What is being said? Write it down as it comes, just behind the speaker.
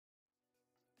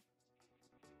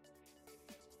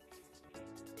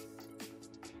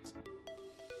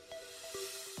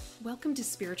Welcome to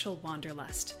Spiritual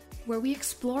Wanderlust, where we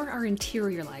explore our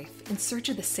interior life in search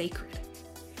of the sacred.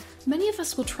 Many of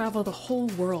us will travel the whole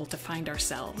world to find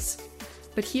ourselves,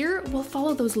 but here we'll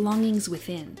follow those longings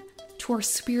within, to our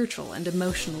spiritual and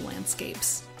emotional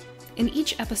landscapes. In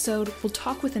each episode, we'll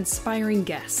talk with inspiring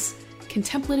guests,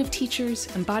 contemplative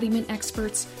teachers, embodiment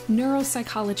experts,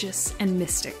 neuropsychologists, and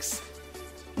mystics.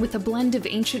 With a blend of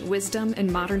ancient wisdom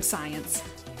and modern science,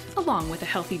 along with a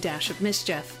healthy dash of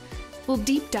mischief, we'll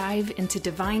deep dive into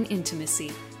divine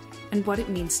intimacy and what it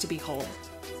means to be whole.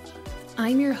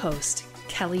 I'm your host,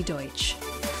 Kelly Deutsch.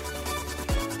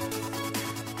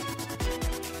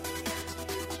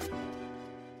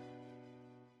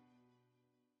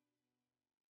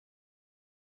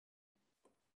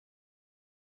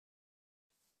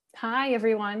 Hi,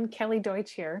 everyone. Kelly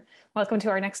Deutsch here. Welcome to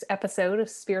our next episode of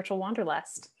Spiritual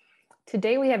Wanderlust.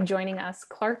 Today we have joining us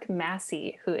Clark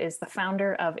Massey, who is the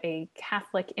founder of a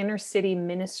Catholic inner city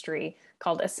ministry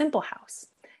called A Simple House.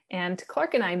 And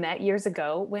Clark and I met years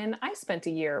ago when I spent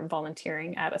a year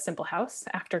volunteering at A Simple House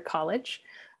after college.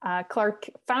 Clark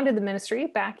founded the ministry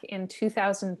back in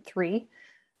 2003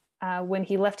 when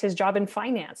he left his job in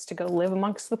finance to go live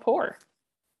amongst the poor.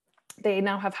 They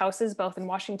now have houses both in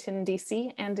Washington,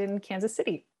 D.C. and in Kansas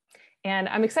City. And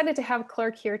I'm excited to have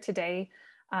Clark here today.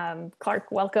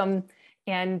 Clark, welcome.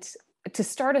 And to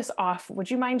start us off, would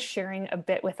you mind sharing a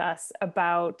bit with us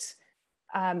about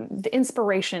the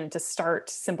inspiration to start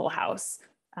Simple House?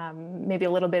 Maybe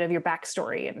a little bit of your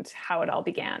backstory and how it all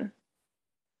began.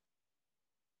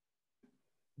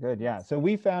 Good, yeah. So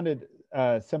we founded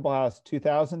Simple House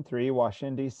 2003,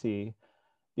 Washington, D.C.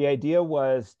 The idea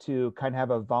was to kind of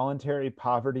have a voluntary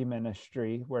poverty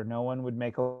ministry where no one would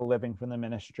make a living from the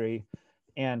ministry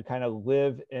and kind of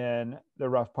live in the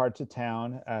rough parts of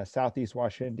town, Southeast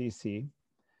Washington, D.C.,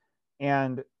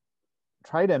 and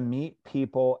try to meet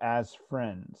people as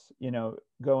friends,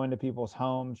 go into people's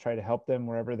homes, try to help them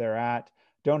wherever they're at.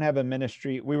 Don't have a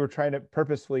ministry. We were trying to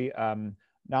purposely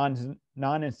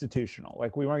non-institutional.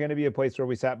 Like we weren't going to be a place where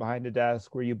we sat behind a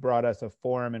desk where you brought us a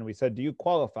form and we said, do you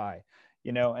qualify?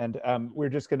 We're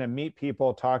just going to meet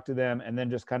people, talk to them, and then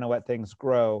just kind of let things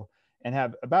grow and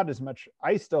have about as much,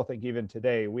 I still think even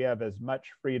today, we have as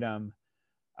much freedom.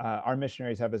 Our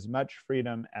missionaries have as much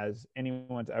freedom as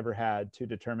anyone's ever had to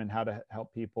determine how to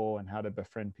help people and how to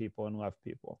befriend people and love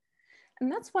people.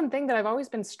 And that's one thing that I've always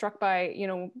been struck by,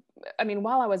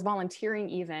 while I was volunteering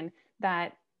even,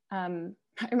 that I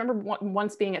remember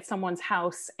once being at someone's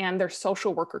house and their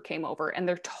social worker came over and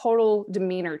their total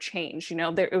demeanor changed.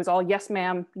 It was all yes,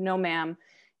 ma'am, no, ma'am.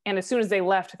 And as soon as they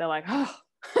left, they're like, oh,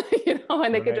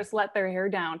 and they could just let their hair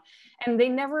down. And they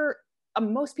never,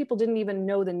 most people didn't even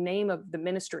know the name of the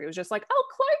ministry. It was just like, oh,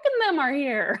 Clark and them are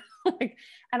here.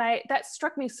 That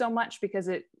struck me so much because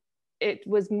it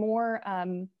was more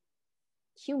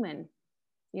human,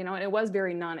 and it was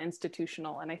very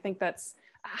non-institutional. And I think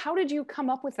how did you come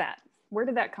up with that? Where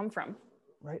did that come from?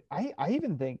 Right. I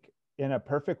even think in a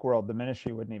perfect world, the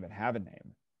ministry wouldn't even have a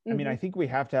name. I mean, I think we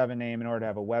have to have a name in order to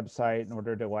have a website, in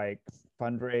order to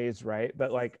fundraise, right?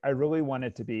 But I really want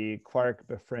it to be Clark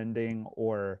befriending,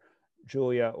 or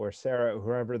Julia or Sarah,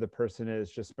 whoever the person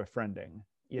is, just befriending,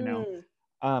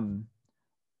 The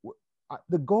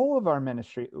goal of our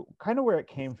ministry, kind of where it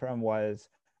came from, was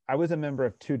I was a member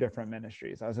of two different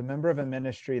ministries. I was a member of a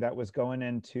ministry that was going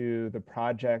into the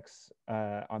projects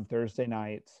on Thursday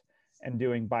nights and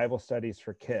doing Bible studies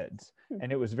for kids.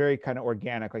 And it was very kind of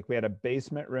organic. We had a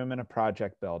basement room in a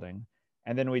project building.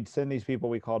 And then we'd send these people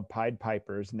we called Pied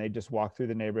Pipers, and they'd just walk through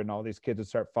the neighborhood and all these kids would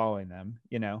start following them,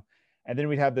 And then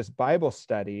we'd have this Bible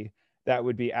study that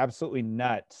would be absolutely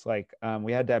nuts.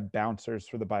 We had to have bouncers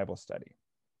for the Bible study.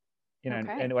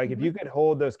 And if you could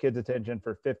hold those kids' attention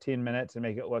for 15 minutes and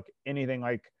make it look anything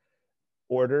like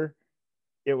order,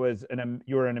 you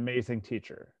were an amazing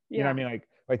teacher. You know what I mean?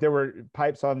 Like there were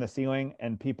pipes on the ceiling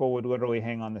and people would literally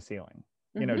hang on the ceiling,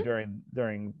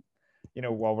 during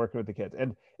while working with the kids.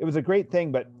 And it was a great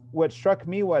thing. But what struck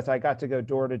me was I got to go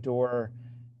door to door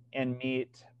and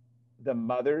meet the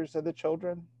mothers of the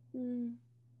children,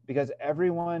 because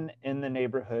everyone in the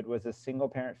neighborhood was a single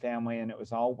parent family and it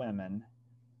was all women.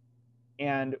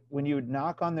 And when you would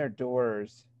knock on their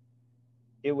doors,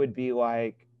 it would be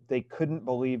like they couldn't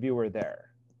believe you were there.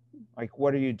 Like,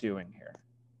 what are you doing here?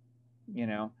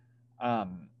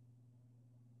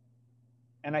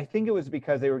 And I think it was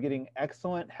because they were getting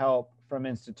excellent help from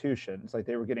institutions.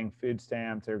 They were getting food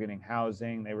stamps, they were getting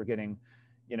housing, they were getting,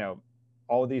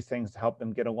 all of these things to help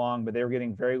them get along, but they were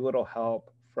getting very little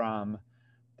help from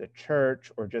the church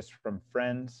or just from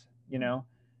friends,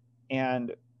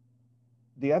 And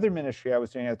the other ministry I was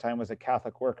doing at the time was a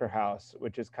Catholic worker house,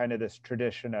 which is kind of this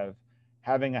tradition of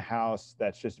having a house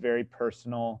that's just very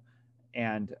personal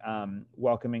and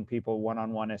welcoming people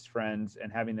one-on-one as friends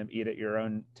and having them eat at your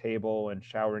own table and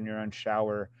shower in your own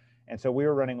shower. And so we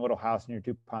were running a little house near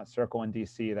DuPont Circle in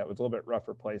DC that was a little bit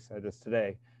rougher place than it is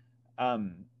today,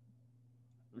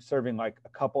 serving like a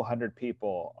couple hundred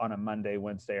people on a Monday,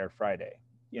 Wednesday, or Friday,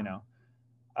 you know.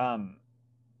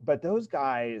 But those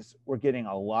guys were getting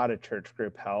a lot of church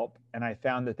group help, and I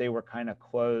found that they were kind of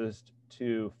closed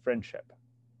to friendship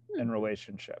and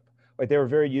relationship. Like they were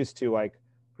very used to, like,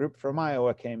 group from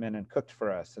Iowa came in and cooked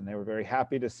for us, and they were very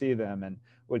happy to see them, and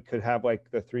could have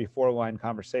like the 3-4 line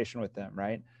conversation with them,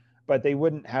 right? But they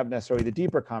wouldn't have necessarily the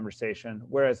deeper conversation.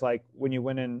 Whereas like when you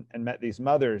went in and met these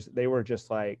mothers, they were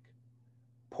just like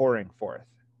pouring forth,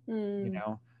 you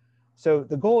know. So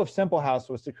the goal of Simple House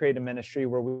was to create a ministry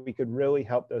where we could really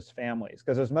help those families,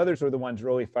 because those mothers were the ones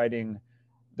really fighting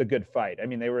the good fight. I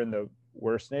mean, they were in the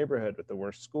worst neighborhood with the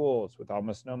worst schools, with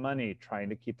almost no money, trying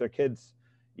to keep their kids,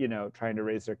 you know, trying to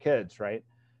raise their kids, right?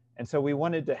 And so we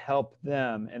wanted to help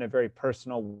them in a very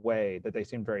personal way that they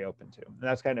seemed very open to. And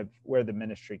that's kind of where the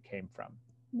ministry came from.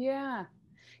 Yeah.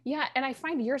 Yeah. And I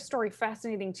find your story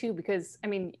fascinating too, because I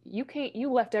mean,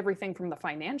 you left everything from the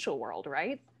financial world,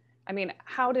 right? I mean,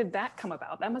 how did that come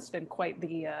about? That must have been quite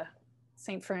the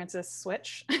St. Francis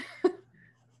switch.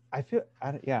 I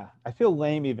feel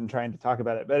lame even trying to talk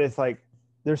about it, but it's like,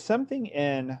 there's something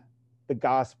in the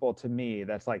gospel to me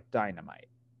that's like dynamite,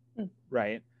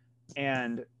 right?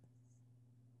 And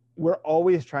we're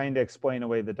always trying to explain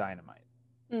away the dynamite.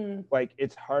 Like,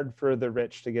 it's hard for the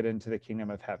rich to get into the kingdom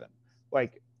of heaven.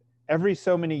 Like, every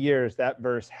so many years, that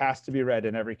verse has to be read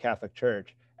in every Catholic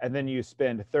church. And then you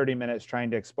spend 30 minutes trying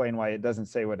to explain why it doesn't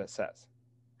say what it says.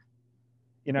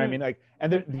 You know what I mean? Like,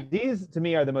 and these to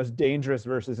me are the most dangerous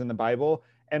verses in the Bible,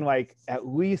 and like, at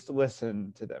least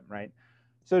listen to them, right?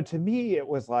 So to me, it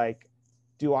was like,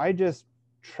 do I just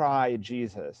try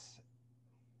Jesus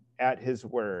at his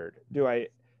word?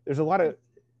 There's a lot of,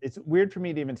 it's weird for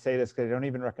me to even say this because I don't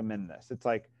even recommend this. It's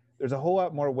like, there's a whole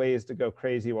lot more ways to go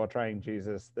crazy while trying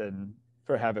Jesus than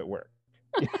for have it work.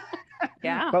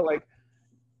 Yeah. But like,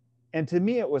 and to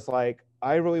me, it was like,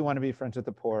 I really want to be friends with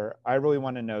the poor. I really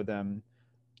want to know them.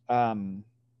 And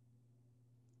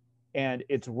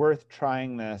it's worth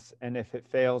trying this. And if it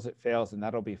fails, it fails, and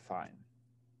that'll be fine.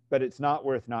 But it's not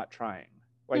worth not trying.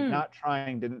 Like, not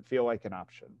trying didn't feel like an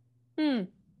option, you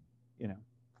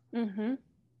know?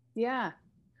 Yeah.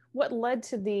 What led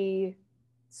to the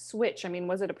switch? I mean,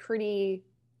 was it a pretty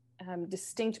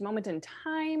distinct moment in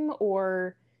time,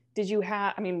 or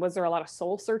was there a lot of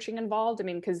soul searching involved? I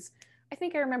mean, because I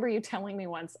think I remember you telling me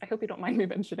once, I hope you don't mind me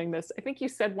mentioning this. I think you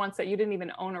said once that you didn't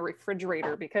even own a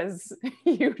refrigerator because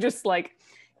you just like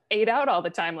ate out all the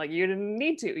time. Like, you didn't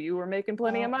need to, you were making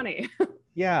plenty of money.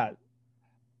 Yeah.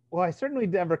 Well, I certainly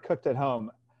never cooked at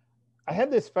home. I had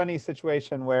this funny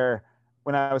situation where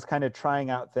when I was kind of trying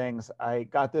out things, I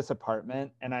got this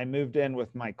apartment and I moved in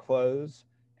with my clothes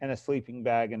and a sleeping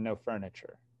bag and no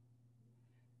furniture.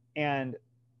 And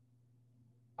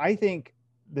I think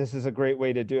this is a great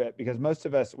way to do it, because most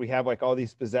of us, we have like all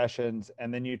these possessions,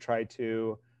 and then you try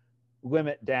to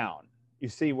limit down. You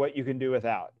see what you can do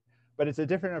without. But it's a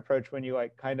different approach when you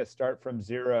like kind of start from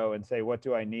zero and say, what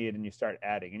do I need? And you start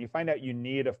adding, and you find out you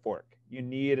need a fork, you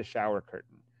need a shower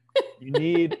curtain, you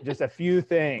need just a few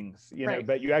things, you know, Right.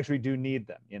 but you actually do need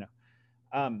them, you know.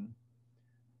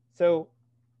 So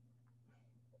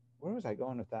where was I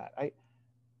going with that?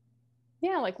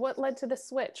 Yeah, like what led to the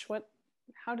switch?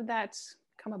 How did that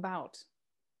come about?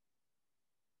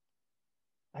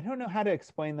 I don't know how to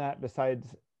explain that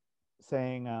besides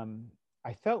saying,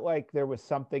 I felt like there was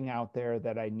something out there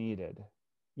that I needed,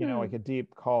 you know, like a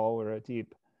deep call or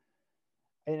and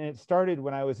it started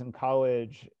when I was in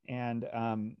college, and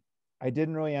I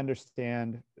didn't really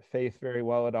understand faith very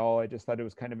well at all. I just thought it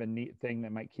was kind of a neat thing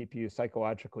that might keep you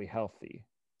psychologically healthy.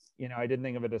 You know, I didn't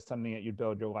think of it as something that you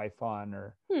build your life on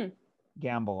or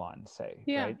gamble on, say,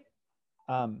 right?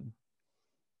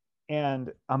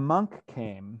 And a monk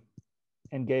came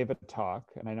and gave a talk,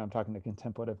 and I know I'm talking to a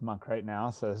contemplative monk right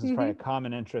now, so this is probably a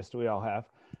common interest we all have.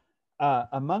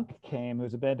 A monk came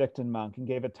who's a Benedictine monk and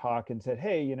gave a talk and said,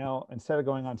 hey, you know, instead of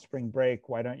going on spring break,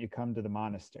 why don't you come to the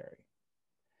monastery?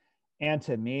 And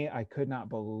to me, I could not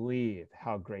believe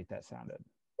how great that sounded.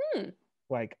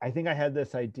 Like, I think I had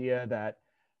this idea that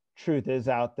truth is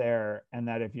out there, and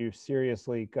that if you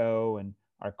seriously go and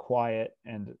are quiet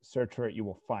and search for it, you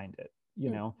will find it,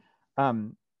 you know?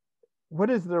 What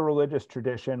is the religious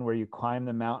tradition where you climb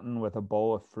the mountain with a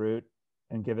bowl of fruit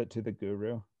and give it to the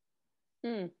guru?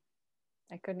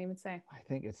 I couldn't even say. I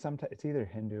think it's either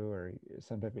Hindu or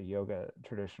some type of yoga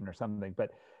tradition or something,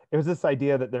 but it was this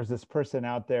idea that there's this person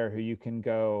out there who you can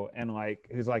go and like,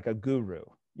 who's like a guru,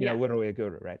 Yeah. literally a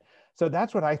guru, right? So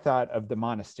that's what I thought of the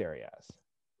monastery as,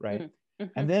 right? Mm-hmm.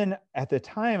 Mm-hmm. And then at the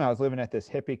time I was living at this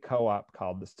hippie co-op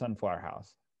called the Sunflower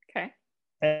House. Okay.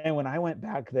 And when I went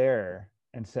back there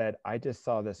and said, I just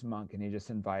saw this monk and he just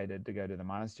invited to go to the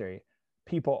monastery,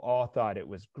 people all thought it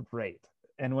was great.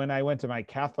 And when I went to my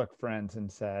Catholic friends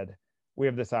and said, we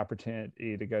have this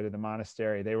opportunity to go to the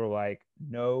monastery, they were like,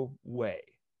 no way.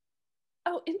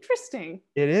 Oh, interesting.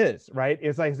 It is, right?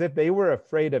 It's like as if they were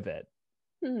afraid of it.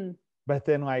 Hmm. But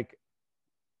then like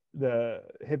the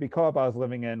hippie co-op I was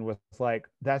living in was like,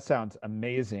 that sounds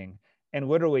amazing. And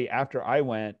literally after I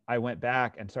went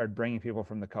back and started bringing people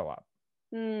from the co-op,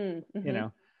 Mm-hmm. you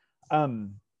know?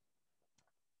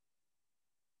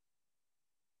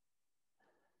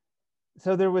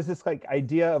 So there was this like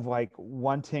idea of like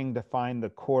wanting to find the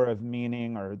core of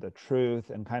meaning or the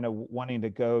truth and kind of wanting to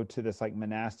go to this like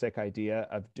monastic idea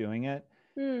of doing it.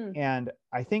 Mm. And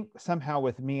I think somehow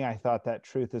with me, I thought that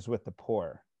truth is with the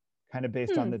poor, kind of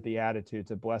based on the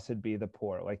Beatitudes of blessed be the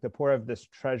poor, like the poor of this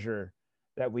treasure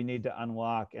that we need to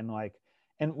unlock. And like,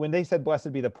 and when they said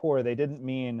blessed be the poor, they didn't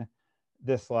mean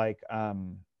this like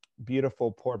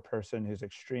beautiful poor person who's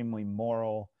extremely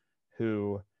moral,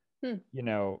 who,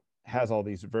 has all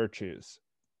these virtues.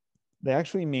 They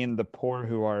actually mean the poor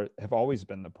who have always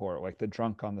been the poor, like the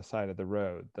drunk on the side of the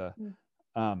road, the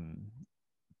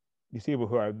you see people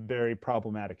who are very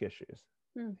problematic issues,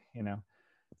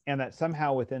 and that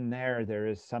somehow within there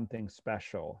is something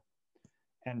special.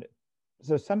 And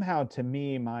so somehow to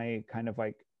me, my kind of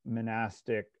like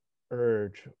monastic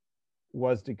urge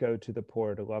was to go to the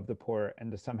poor, to love the poor,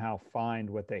 and to somehow find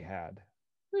what they had.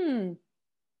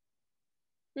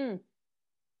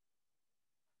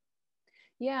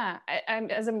 Yeah, I'm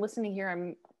as I'm listening here,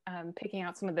 I'm picking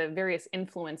out some of the various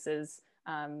influences.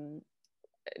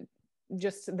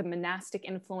 Just the monastic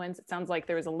influence. It sounds like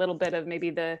there was a little bit of maybe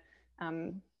the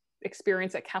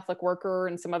experience at Catholic Worker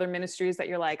and some other ministries that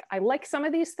you're like, I like some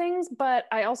of these things, but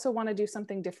I also want to do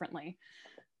something differently.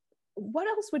 What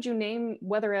else would you name,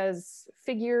 whether as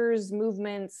figures,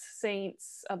 movements,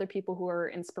 saints, other people who are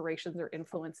inspirations or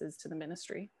influences to the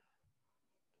ministry?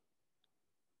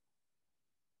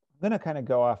 I'm going to kind of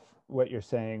go off what you're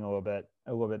saying a little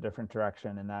bit different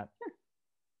direction in that. Sure.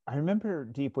 I remember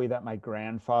deeply that my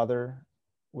grandfather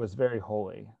was very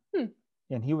holy,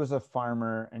 and he was a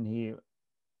farmer, and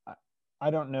I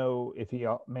don't know if he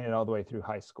made it all the way through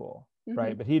high school,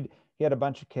 right? But he had a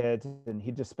bunch of kids, and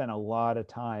he just spent a lot of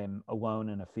time alone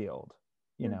in a field,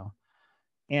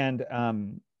 and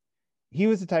he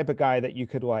was the type of guy that you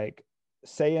could like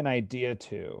say an idea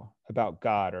to about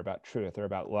God or about truth or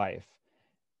about life,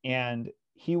 and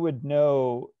he would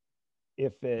know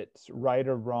if it's right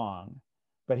or wrong,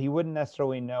 but he wouldn't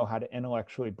necessarily know how to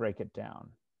intellectually break it down.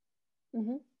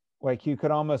 Like you could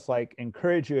almost like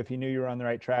encourage you if he knew you were on the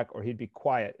right track, or he'd be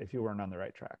quiet if you weren't on the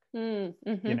right track, And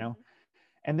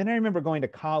then I remember going to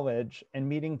college and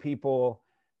meeting people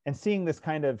and seeing this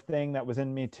kind of thing that was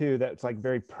in me too, that's like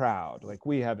very proud. Like,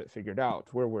 we have it figured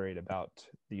out. We're worried about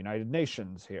the United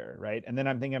Nations here, right? And then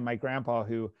I'm thinking of my grandpa,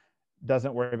 who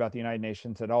doesn't worry about the United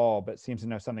Nations at all, but seems to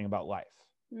know something about life.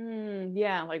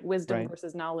 Yeah, like wisdom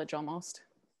versus knowledge almost.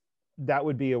 That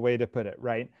would be a way to put it,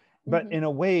 right? But in a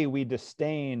way, we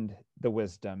disdained the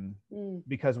wisdom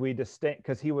because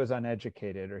he was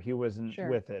uneducated, or he wasn't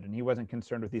with it, and he wasn't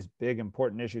concerned with these big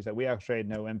important issues that we actually had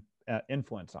no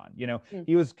influence on.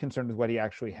 He was concerned with what he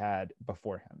actually had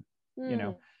before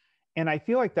him. And I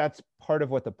feel like that's part of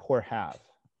what the poor have.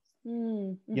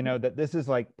 That this is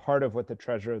like part of what the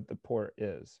treasure of the poor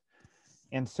is.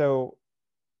 And so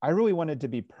I really wanted to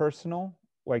be personal,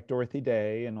 like Dorothy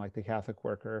Day and like the Catholic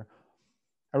Worker.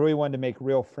 I really wanted to make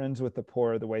real friends with the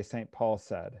poor, the way St. Paul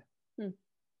said,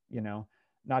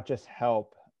 not just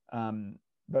help,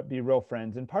 but be real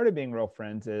friends. And part of being real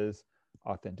friends is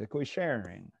authentically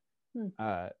sharing,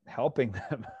 helping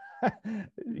them,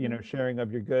 sharing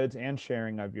of your goods and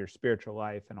sharing of your spiritual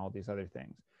life and all these other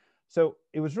things. So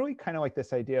it was really kind of like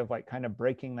this idea of like kind of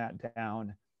breaking that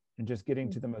down and just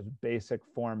getting to the most basic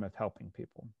form of helping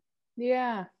people.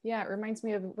 Yeah. It reminds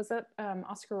me of, was that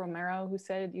Oscar Romero who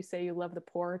said, you say you love the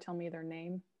poor, tell me their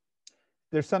name?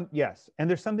 Yes. And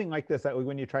there's something like this, that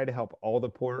when you try to help all the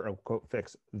poor, or quote,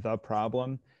 fix the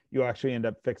problem, you actually end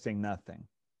up fixing nothing.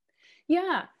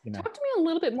 Yeah. Talk to me a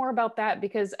little bit more about that,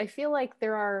 because I feel like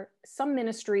there are some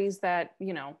ministries that,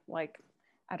 like,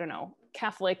 I don't know,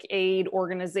 Catholic aid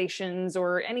organizations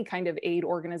or any kind of aid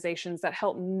organizations that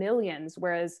help millions,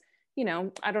 whereas you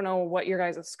know, I don't know what your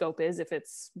guys' scope is, if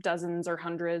it's dozens or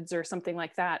hundreds or something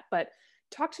like that, but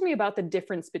talk to me about the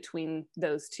difference between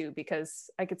those two, because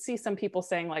I could see some people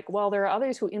saying like, well, there are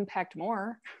others who impact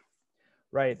more.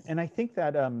 Right. And I think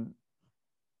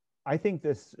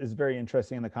this is very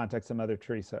interesting in the context of Mother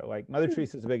Teresa. Like Mother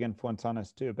Teresa is a big influence on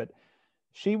us too, but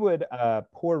she would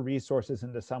pour resources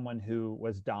into someone who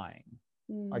was dying.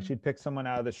 Like she'd pick someone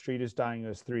out of the street who's dying who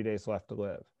has 3 days left to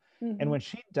live. And when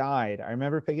she died, I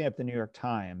remember picking up the New York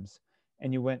Times,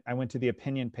 and I went to the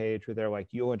opinion page where they're like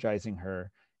eulogizing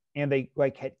her, and they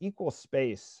like had equal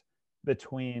space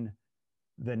between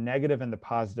the negative and the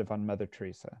positive on Mother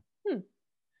Teresa.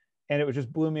 And it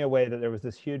just blew me away that there was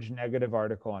this huge negative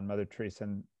article on Mother Teresa,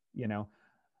 and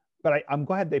but I'm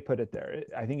glad they put it there.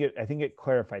 I think it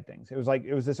clarified things. It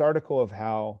was this article of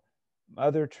how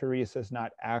Mother Teresa is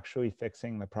not actually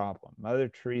fixing the problem. Mother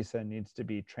Teresa needs to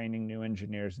be training new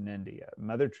engineers in India.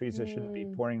 Mother Teresa shouldn't be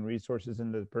pouring resources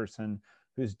into the person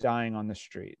who's dying on the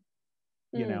street,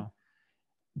 you know?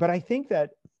 But I think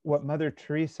that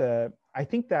I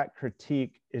think that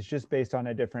critique is just based on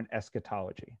a different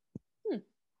eschatology,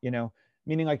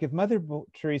 meaning like if Mother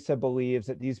Teresa believes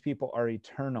that these people are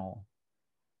eternal,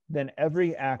 then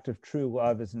every act of true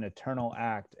love is an eternal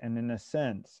act, and in a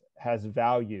sense has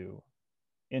value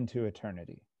into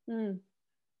eternity.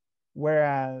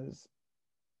 Whereas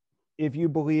if you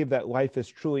believe that life is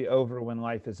truly over when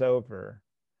life is over,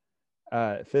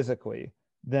 physically,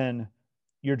 then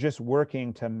you're just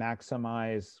working to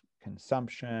maximize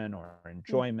consumption or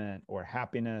enjoyment or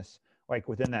happiness, like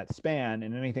within that span,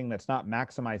 and anything that's not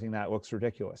maximizing that looks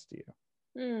ridiculous to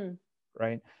you.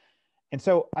 Right. And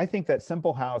so I think that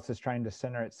Simple House is trying to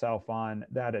center itself on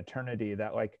that eternity,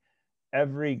 that like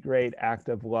every great act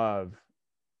of love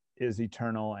is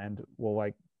eternal and will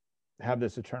like have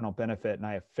this eternal benefit. And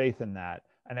I have faith in that.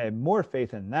 And I have more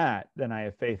faith in that than I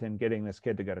have faith in getting this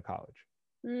kid to go to college.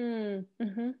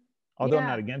 Although I'm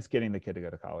not against getting the kid to go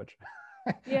to college.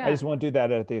 I just won't do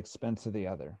that at the expense of the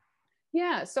other.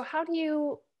 Yeah. So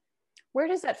where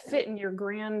does that fit in your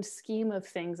grand scheme of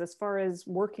things as far as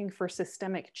working for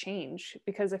systemic change?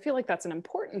 Because I feel like that's an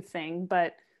important thing,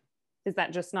 but is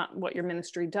that just not what your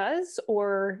ministry does?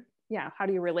 Or how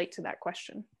do you relate to that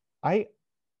question? I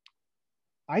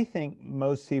think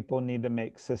most people need to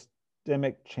make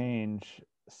systemic change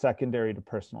secondary to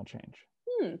personal change.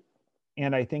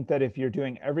 And I think that if you're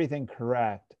doing everything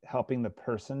correct, helping the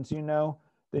persons,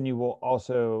 then you will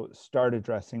also start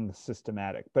addressing the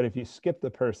systematic. But if you skip the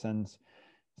persons,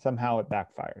 somehow it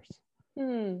backfires.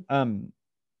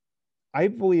 I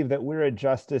believe that we're a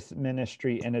justice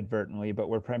ministry inadvertently, but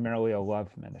we're primarily a love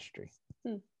ministry.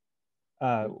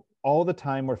 All the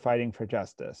time we're fighting for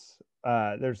justice.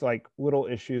 There's like little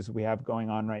issues we have going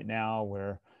on right now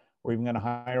where we're even going to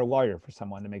hire a lawyer for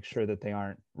someone to make sure that they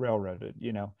aren't railroaded,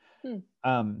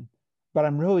 but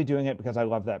I'm really doing it because I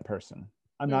love that person.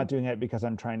 I'm not doing it because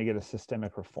I'm trying to get a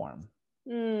systemic reform.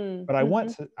 But I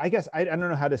want, I guess, I don't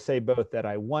know how to say both, that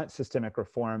I want systemic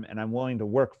reform and I'm willing to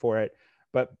work for it,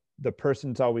 but the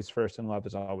person's always first and love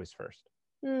is always first.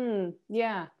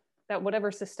 Yeah, that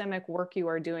whatever systemic work you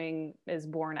are doing is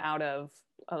born out of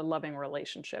a loving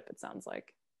relationship, it sounds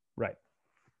like. Right.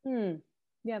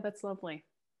 Yeah, that's lovely.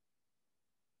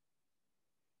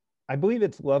 I believe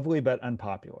it's lovely, but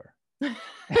unpopular.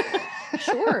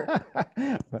 Sure.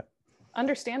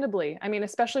 Understandably. I mean,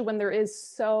 especially when there is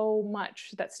so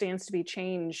much that stands to be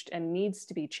changed and needs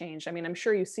to be changed. I mean, I'm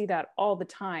sure you see that all the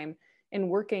time in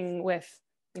working with,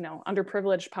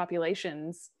 underprivileged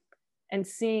populations and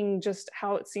seeing just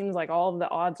how it seems like all of the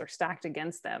odds are stacked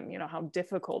against them, how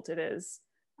difficult it is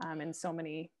in so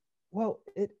many. Well,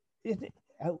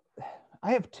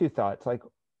 I have two thoughts. Like,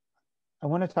 I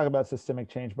want to talk about systemic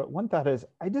change, but one thought is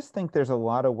I just think there's a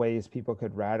lot of ways people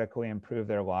could radically improve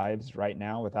their lives right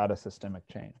now without a systemic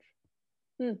change.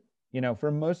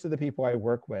 For most of the people I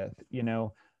work with,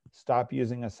 stop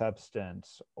using a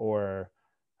substance or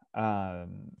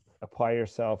apply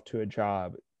yourself to a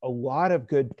job. A lot of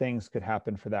good things could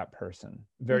happen for that person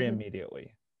very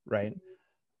immediately, right?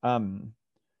 But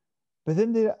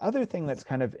then the other thing that's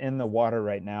kind of in the water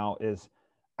right now is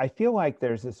I feel like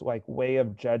there's this like way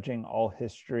of judging all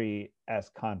history as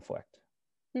conflict,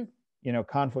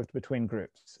 conflict between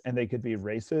groups, and they could be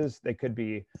races, they could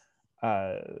be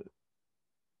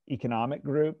economic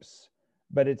groups,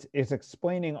 but it's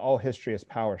explaining all history as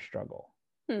power struggle,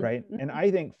 right? And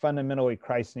I think fundamentally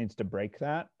Christ needs to break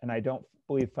that, and I don't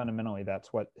believe fundamentally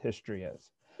that's what history is.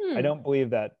 I don't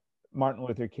believe that Martin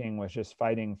Luther King was just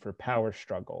fighting for power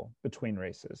struggle between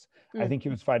races. I think he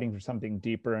was fighting for something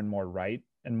deeper and more right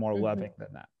and more loving than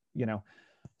that,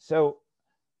 So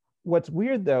what's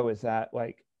weird though is that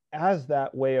like as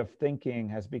that way of thinking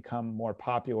has become more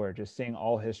popular, just seeing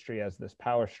all history as this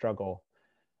power struggle,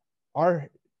 our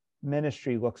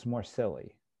ministry looks more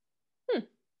silly.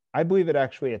 I believe it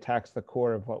actually attacks the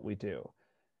core of what we do.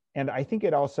 And I think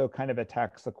it also kind of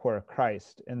attacks the core of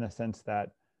Christ, in the sense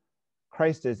that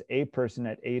Christ is a person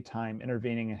at a time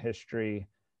intervening in history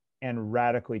and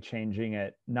radically changing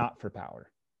it, not for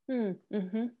power.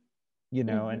 Mm-hmm. You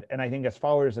know, and I think as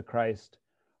followers of Christ,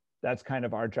 that's kind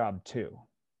of our job too.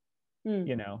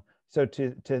 You know, so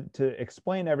to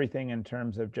explain everything in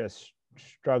terms of just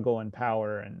struggle and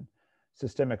power and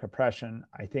systemic oppression,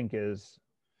 I think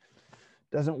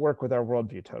doesn't work with our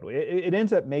worldview totally. It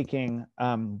ends up making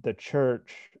the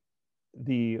church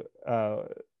the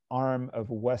arm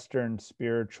of Western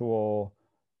spiritual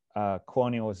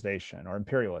colonialization or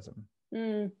imperialism.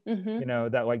 You know,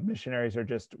 that like missionaries are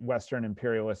just Western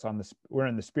imperialists we're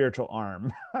in the spiritual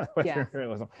arm of Western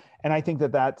imperialism. And I think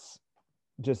that that's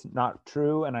just not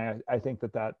true. And I think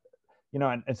that, you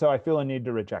know, and so I feel a need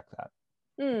to reject that.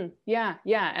 Yeah.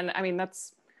 And I mean,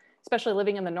 that's, especially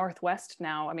living in the Northwest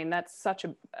now, I mean, that's such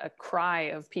a cry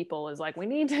of people, is like, we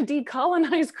need to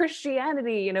decolonize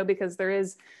Christianity, you know, because there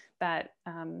is that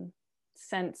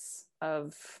sense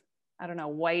of, I don't know,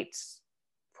 white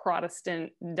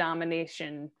Protestant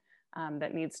domination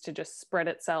that needs to just spread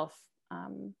itself. I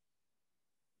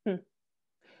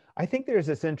think there's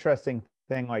this interesting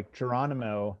thing, like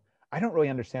Geronimo, I don't really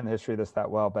understand the history of this that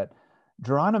well, but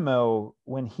Geronimo,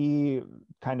 when he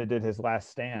kind of did his last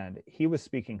stand, he was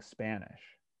speaking Spanish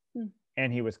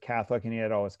and he was Catholic and he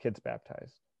had all his kids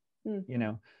baptized, you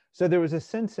know? So there was a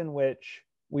sense in which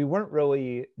we weren't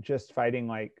really just fighting,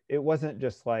 like, it wasn't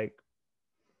just like,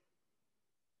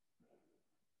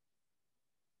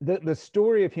 the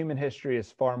story of human history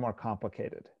is far more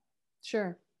complicated.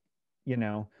 Sure. You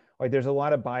know, like there's a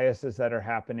lot of biases that are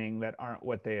happening that aren't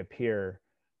what they appear.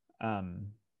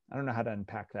 I don't know how to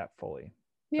unpack that fully.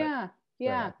 Yeah.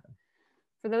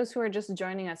 For those who are just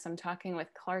joining us, I'm talking with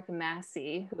Clark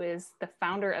Massey, who is the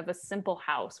founder of A Simple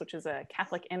House, which is a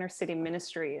Catholic inner city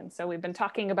ministry. And so we've been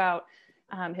talking about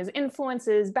his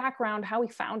influences, background, how he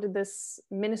founded this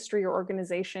ministry or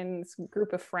organization, this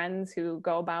group of friends who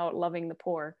go about loving the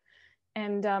poor.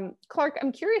 And Clark,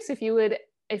 I'm curious if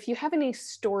you have any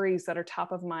stories that are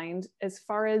top of mind as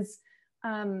far as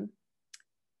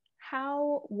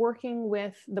how working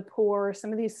with the poor,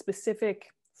 some of these specific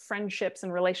friendships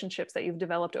and relationships that you've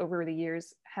developed over the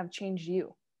years have changed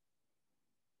you.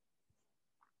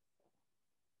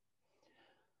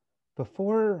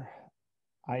 Before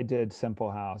I did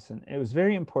Simple House, and it was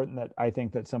very important that I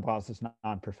think that Simple House is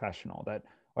non-professional, that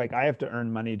like I have to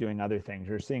earn money doing other things.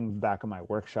 You're seeing the back of my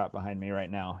workshop behind me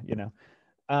right now, you know.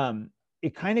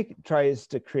 It kind of tries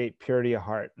to create purity of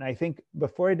heart. And I think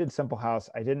before I did Simple House,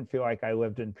 I didn't feel like I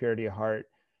lived in purity of heart.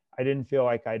 I didn't feel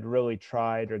like I'd really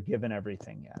tried or given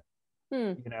everything yet,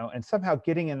 you know, and somehow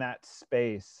getting in that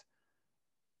space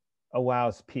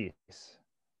allows peace,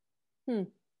 you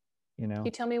know. Can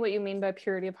you tell me what you mean by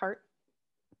purity of heart?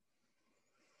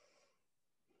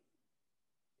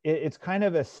 It's kind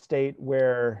of a state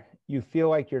where you feel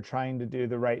like you're trying to do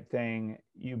the right thing.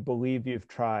 You believe you've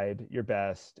tried your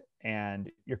best and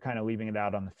you're kind of leaving it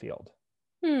out on the field,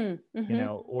 you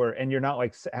know, and you're not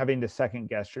like having to second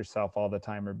guess yourself all the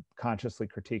time or consciously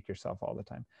critique yourself all the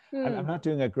time. I'm not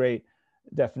doing a great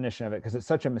definition of it because it's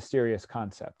such a mysterious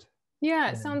concept.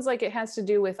 Yeah, it sounds like it has to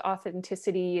do with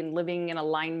authenticity and living in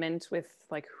alignment with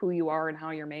like who you are and how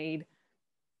you're made.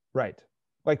 Right.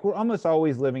 Like we're almost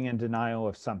always living in denial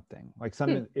of something, like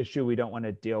some issue we don't want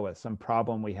to deal with, some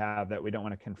problem we have that we don't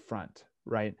want to confront,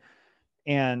 right?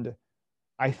 And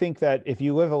I think that if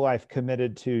you live a life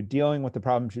committed to dealing with the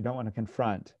problems you don't want to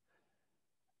confront,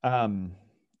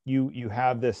 you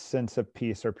have this sense of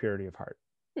peace or purity of heart.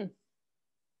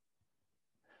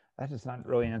 That is not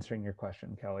really answering your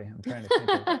question, Kelly. I'm trying to think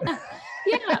of it.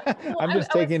 Yeah. Well, I'm just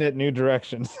taking it new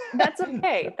directions. That's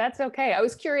okay. That's okay. I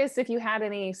was curious if you had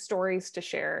any stories to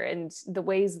share and the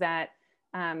ways that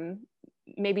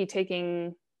maybe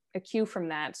taking a cue from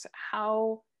that,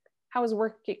 how is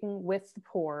working with the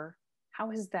poor, how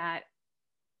has that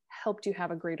helped you have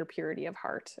a greater purity of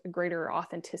heart, a greater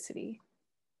authenticity,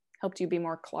 helped you be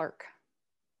more Clark?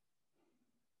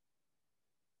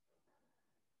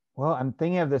 Well, I'm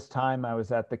thinking of this time I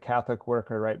was at the Catholic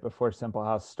Worker right before Simple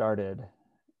House started.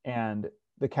 And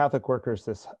the Catholic Workers,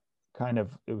 this kind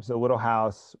of, it was a little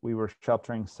house. We were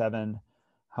sheltering 7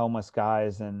 homeless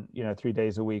guys. And, you know, 3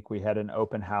 days a week, we had an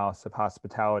open house of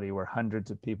hospitality where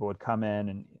hundreds of people would come in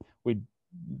and we'd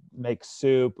make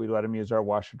soup. We'd let them use our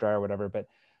washer dryer or whatever. But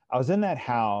I was in that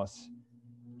house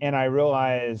and I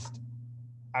realized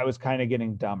I was kind of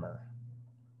getting dumber.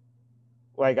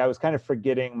 like I was kind of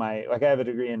forgetting like I have a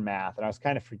degree in math, and I was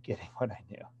kind of forgetting what I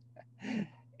knew.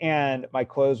 And my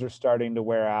clothes were starting to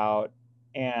wear out,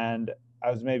 and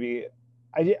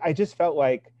I just felt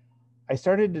like I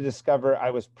started to discover I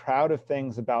was proud of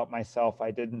things about myself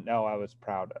I didn't know I was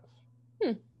proud of.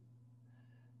 Hmm.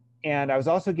 And I was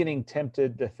also getting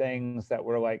tempted to things that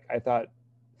were like, I thought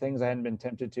things I hadn't been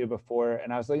tempted to before.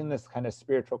 And I was in this kind of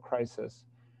spiritual crisis.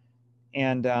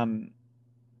 And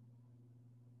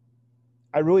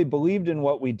I really believed in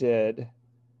what we did,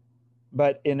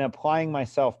 but in applying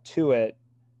myself to it,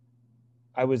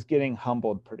 I was getting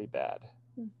humbled pretty bad.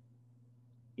 Hmm.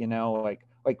 You know,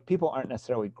 like people aren't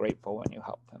necessarily grateful when you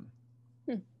help them.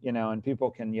 Hmm. You know, and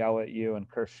people can yell at you and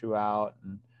curse you out,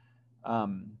 and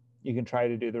you can try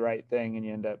to do the right thing, and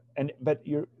you end up but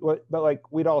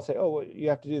like we'd all say, oh, well, you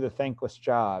have to do the thankless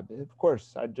job. Of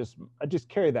course, I just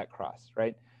carry that cross,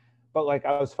 right? But like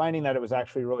I was finding that it was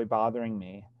actually really bothering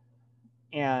me,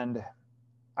 and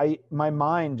my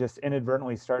mind just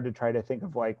inadvertently started to try to think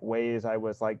of like ways I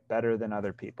was like better than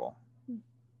other people. Hmm.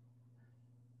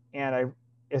 And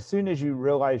as soon as you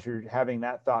realize you're having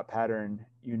that thought pattern,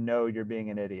 you know you're being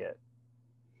an idiot.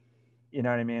 You know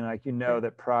what I mean? Like, you know,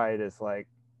 that pride is like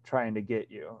trying to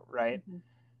get you, right? Mm-hmm.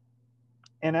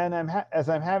 And then as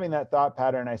I'm having that thought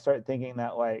pattern, I start thinking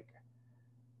that like,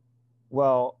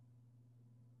 well,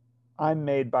 I'm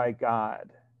made by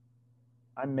God.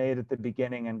 I'm made at the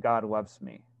beginning, and God loves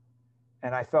me.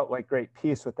 And I felt like great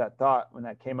peace with that thought when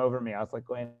that came over me. I was like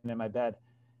laying in my bed.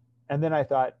 And then I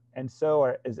thought, and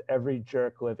so is every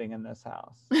jerk living in this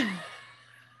house.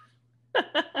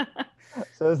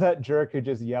 So is that jerk who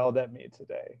just yelled at me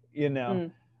today, you know,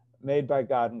 made by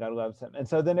God, and God loves him. And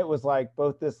so then it was like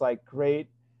both this like great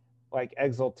like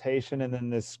exaltation, and then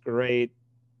this great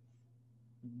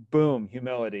boom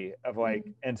humility of like,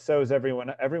 and so is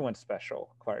everyone's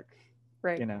special, Clark,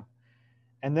 right? You know.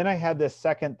 And then I had this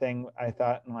second thing I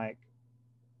thought, like,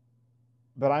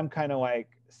 but I'm kind of like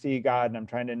see God, and I'm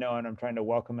trying to know, and I'm trying to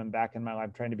welcome him back in my life,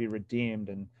 I'm trying to be redeemed,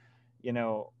 and you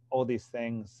know, all these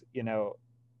things, you know,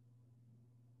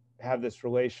 have this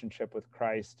relationship with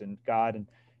Christ and God.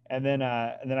 And then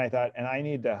I thought, and I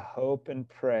need to hope and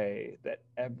pray that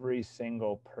every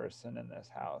single person in this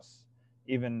house,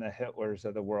 even the Hitlers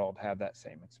of the world, have that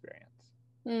same experience.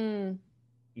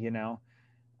 You know,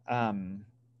 I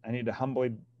need to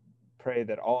humbly pray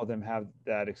that all of them have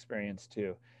that experience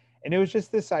too. And it was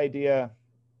just this idea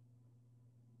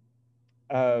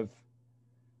of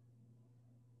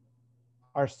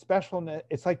our specialness.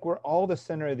 It's like we're all the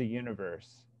center of the universe.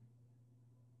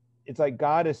 It's like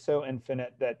God is so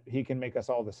infinite that he can make us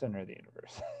all the center of the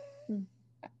universe.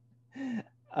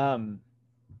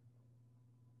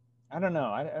 I don't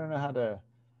know. I don't know how to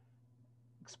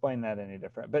explain that any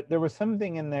different, but there was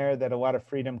something in there that a lot of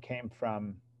freedom came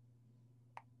from,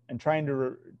 and trying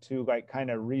to like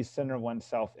kind of recenter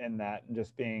oneself in that, and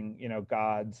just being, you know,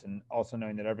 God's, and also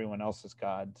knowing that everyone else is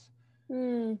God's.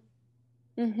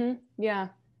 Yeah,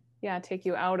 take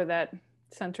you out of that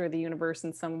center of the universe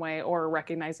in some way, or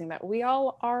recognizing that we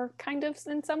all are kind of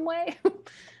in some way.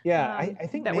 Yeah, I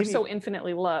think that we're so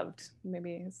infinitely loved,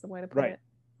 maybe is the way to put it.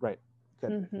 Right.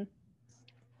 Good.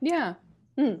 Yeah.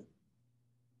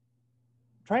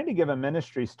 Trying to give a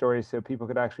ministry story so people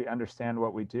could actually understand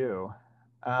what we do.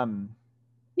 An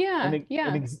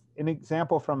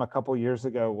example from a couple years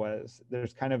ago was,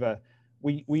 there's kind of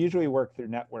we usually work through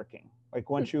networking. Like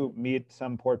once you meet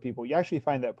some poor people, you actually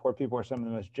find that poor people are some of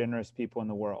the most generous people in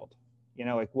the world. You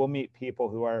know, like we'll meet people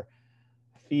who are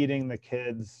feeding the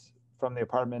kids from the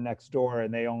apartment next door,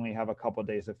 and they only have a couple of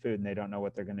days of food, and they don't know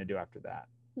what they're going to do after that.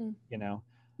 You know?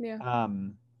 Yeah.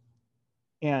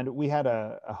 And we had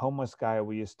a homeless guy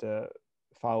we used to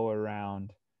follow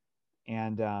around,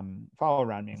 and follow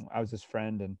around me. I was his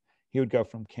friend, and he would go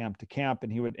from camp to camp,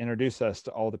 and he would introduce us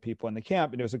to all the people in the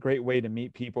camp. And it was a great way to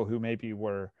meet people who maybe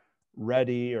were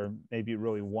ready, or maybe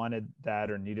really wanted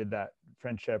that, or needed that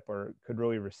friendship, or could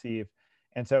really receive.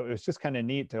 And so it was just kind of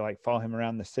neat to like follow him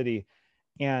around the city.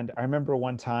 And I remember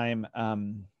one time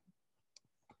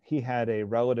he had a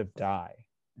relative die,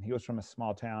 and he was from a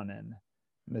small town in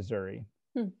Missouri.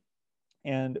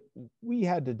 And we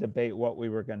had to debate what we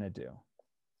were going to do,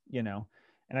 you know.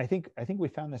 And I think we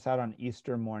found this out on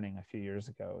Easter morning a few years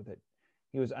ago, that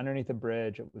he was underneath a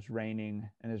bridge, it was raining,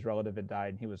 and his relative had died,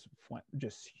 and he was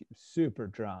just super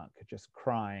drunk, just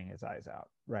crying his eyes out,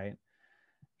 right?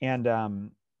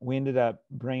 And we ended up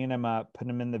bringing him up,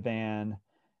 putting him in the van,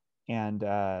 and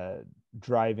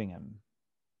driving him.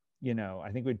 You know,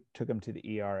 I think we took him to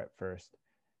the ER at first,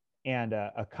 and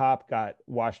a cop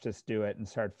watched us do it and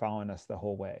started following us the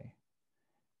whole way.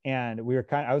 And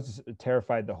I was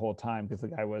terrified the whole time because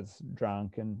the guy was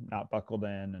drunk and not buckled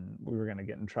in, and we were going to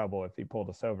get in trouble if he pulled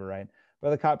us over, right? But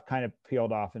the cop kind of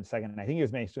peeled off in a second. And I think he was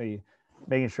basically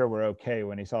making sure we're okay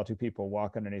when he saw two people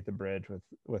walk underneath the bridge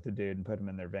with a dude and put him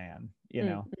in their van, you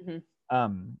know?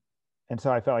 And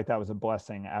so I felt like that was a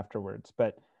blessing afterwards.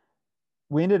 But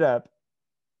we ended up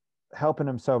helping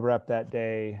him sober up that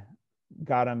day,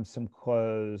 got him some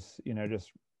clothes,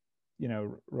 just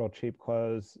real cheap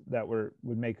clothes that would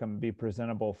make him be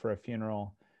presentable for a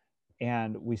funeral.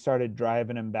 And we started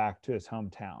driving him back to his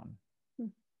hometown.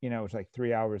 It was like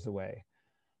 3 hours away.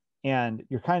 And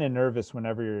you're kind of nervous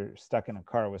whenever you're stuck in a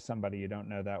car with somebody you don't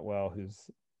know that well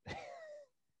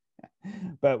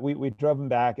but we drove him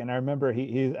back. And I remember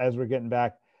he as we're getting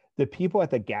back, the people at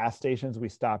the gas stations we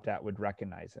stopped at would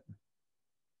recognize him.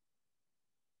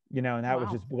 And that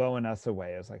was just blowing us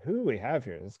away. I was like, who do we have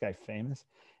here? This guy famous?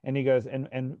 And he goes,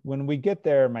 and when we get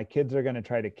there, my kids are going to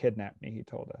try to kidnap me, he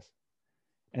told us.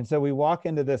 And so we walk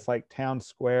into this like town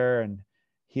square, and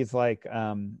he's like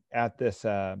at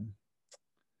the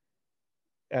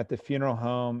funeral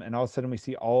home, and all of a sudden we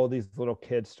see all these little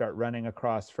kids start running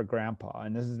across for grandpa.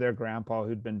 And this is their grandpa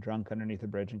who'd been drunk underneath a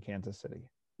bridge in Kansas City,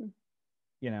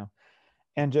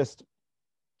 and just,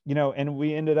 and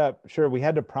we ended up, sure, we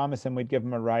had to promise him we'd give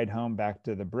him a ride home back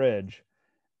to the bridge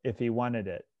if he wanted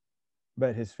it.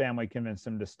 But his family convinced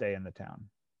him to stay in the town.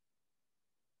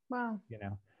 Wow.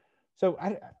 So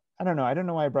I don't know. I don't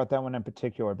know why I brought that one in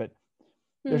particular, but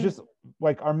there's just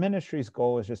like our ministry's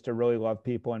goal is just to really love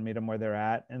people and meet them where they're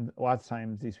at. And lots of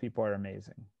times these people are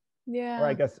amazing. Yeah. Or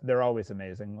I guess they're always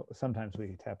amazing. Sometimes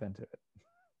we tap into it.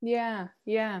 Yeah.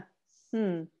 Yeah.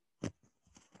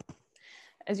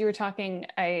 As you were talking,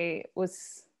 I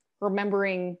was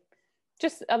remembering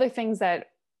just other things that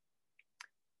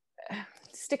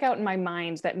stick out in my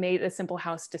mind that made A Simple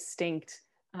House distinct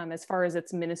as far as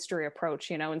its ministry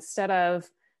approach. Instead of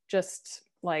just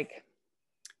like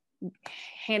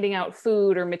handing out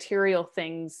food or material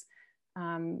things,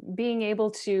 being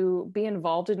able to be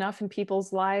involved enough in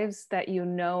people's lives that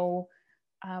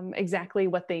exactly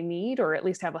what they need, or at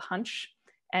least have a hunch.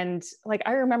 And like,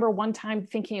 I remember one time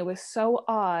thinking it was so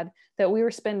odd that we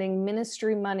were spending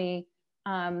ministry money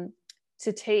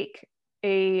to take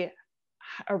a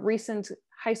recent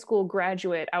high school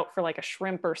graduate out for like a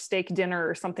shrimp or steak dinner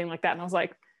or something like that. And I was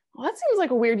like, well, that seems like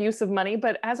a weird use of money.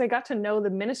 But as I got to know the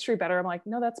ministry better, I'm like,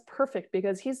 no, that's perfect,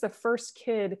 because he's the first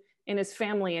kid in his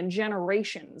family in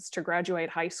generations to graduate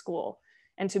high school.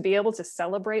 And to be able to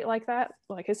celebrate like that,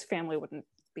 like his family wouldn't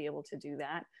be able to do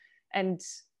that.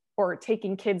 Or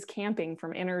taking kids camping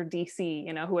from inner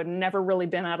DC, who had never really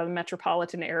been out of the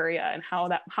metropolitan area, and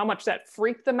how much that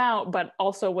freaked them out, but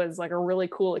also was like a really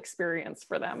cool experience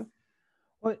for them.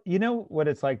 Well, you know what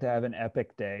it's like to have an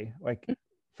epic day? Like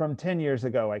from 10 years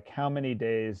ago, like how many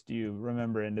days do you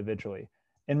remember individually?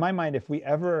 In my mind, if we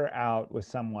ever are out with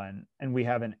someone and we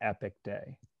have an epic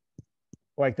day,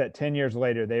 like that 10 years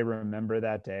later, they remember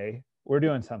that day, we're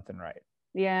doing something right.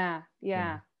 Yeah.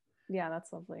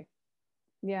 That's lovely.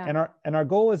 Yeah. And our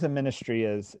goal as a ministry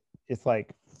is, it's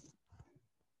like,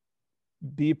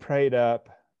 be prayed up,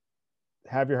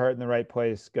 have your heart in the right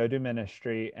place, go do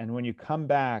ministry. And when you come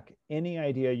back, any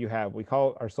idea you have, we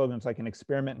call our slogans like an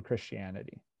experiment in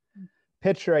Christianity.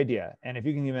 Pitch your idea. And if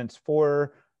you can convince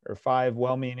 4 or 5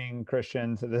 well-meaning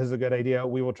Christians that this is a good idea,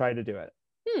 we will try to do it.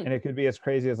 And it could be as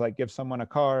crazy as like give someone a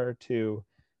car, to,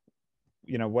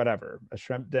 whatever, a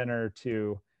shrimp dinner,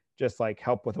 to just like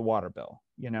help with a water bill,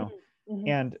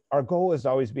 And our goal is to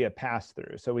always be a pass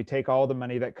through. So we take all the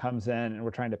money that comes in and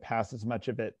we're trying to pass as much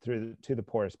of it through to the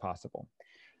poor as possible.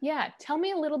 Yeah. Tell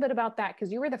me a little bit about that,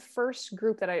 because you were the first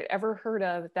group that I ever heard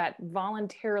of that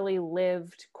voluntarily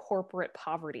lived corporate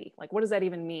poverty. Like, what does that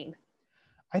even mean?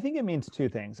 I think it means 2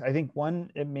 things. I think one,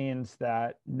 it means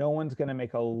that no one's going to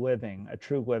make a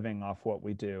true living off what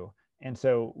we do. And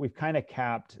so we've kind of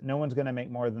capped, no one's going to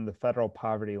make more than the federal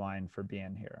poverty line for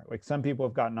being here. Like some people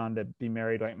have gotten on to be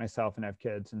married like myself and have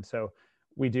kids. And so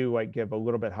we do like give a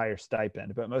little bit higher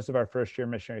stipend, but most of our first year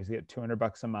missionaries get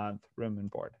 $200 a month, room and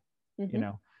board,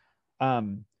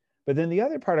 But then the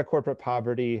other part of corporate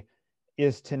poverty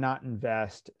is to not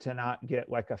invest, to not get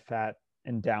like a fat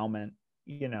endowment,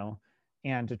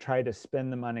 and to try to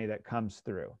spend the money that comes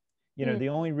through. The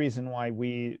only reason why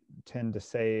we tend to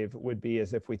save would be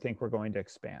as if we think we're going to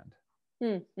expand.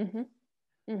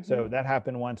 So that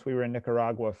happened once. We were in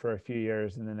Nicaragua for a few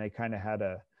years, and then they kind of had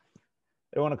I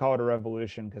don't want to call it a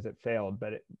revolution because it failed,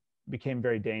 but it became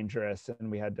very dangerous and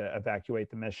we had to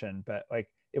evacuate the mission. But like,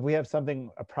 if we have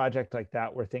a project like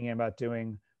that we're thinking about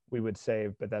doing, we would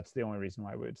save, but that's the only reason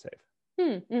why we would save.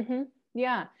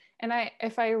 Yeah. And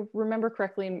if I remember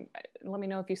correctly, let me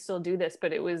know if you still do this,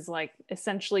 but it was like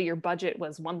essentially your budget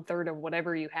was 1/3 of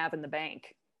whatever you have in the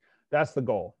bank. That's the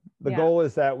goal. The Yeah. goal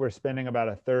is that we're spending about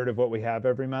 1/3 of what we have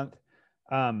every month,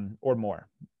 or more.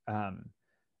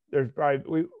 There's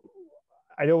probably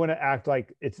I don't want to act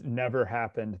like it's never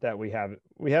happened that we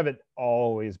haven't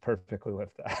always perfectly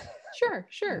lived that. Sure,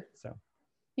 sure. So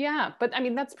Yeah. But I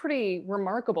mean, that's pretty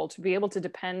remarkable to be able to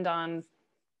depend on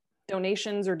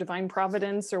donations or divine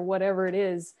providence or whatever it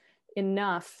is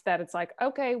enough that it's like,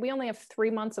 okay, we only have 3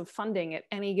 months of funding at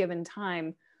any given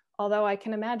time. Although I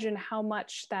can imagine how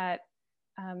much that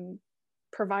um,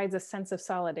 provides a sense of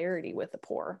solidarity with the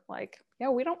poor. Like, yeah,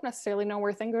 we don't necessarily know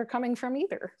where things are coming from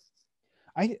either.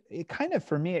 it kind of,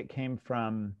 for me, it came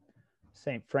from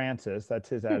St. Francis. That's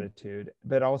his Hmm. attitude,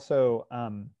 but also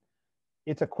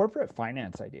it's a corporate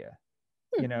finance idea.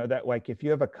 Hmm. That like if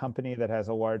you have a company that has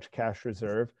a large cash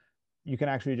reserve, you can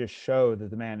actually just show that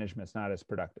the management's not as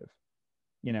productive.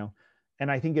 you know and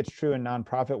I think it's true in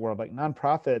nonprofit world. Like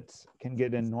nonprofits can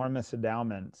get enormous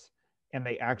endowments and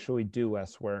they actually do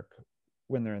less work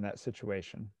when they're in that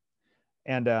situation.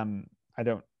 And I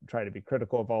don't try to be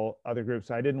critical of all other groups.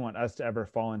 I didn't want us to ever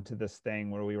fall into this thing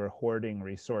where we were hoarding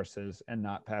resources and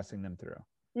not passing them through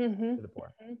Mm-hmm. to the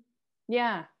poor.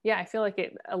 Yeah. Yeah. I feel like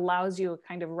it allows you a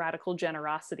kind of radical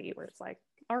generosity where it's like,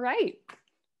 all right,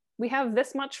 we have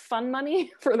this much fun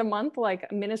money for the month,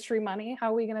 like ministry money.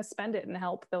 How are we going to spend it and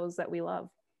help those that we love?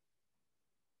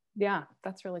 Yeah,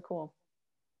 that's really cool.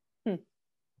 Hmm.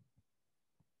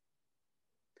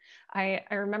 I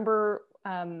remember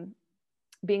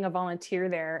being a volunteer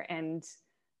there, and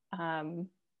um,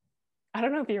 I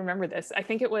don't know if you remember this. I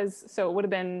think it was, so it would have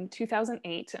been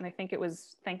 2008, and I think it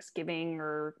was Thanksgiving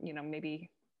or,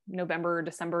 maybe November or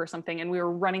December or something, and we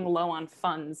were running low on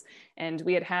funds, and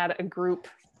we had a group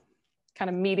kind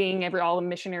of meeting. All the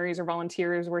missionaries or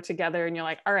volunteers were together, and you're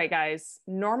like, all right, guys,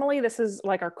 normally this is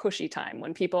like our cushy time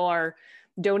when people are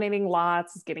donating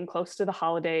lots, getting close to the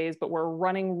holidays, but we're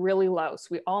running really low. So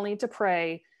we all need to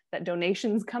pray that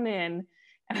donations come in.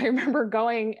 And I remember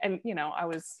going, and I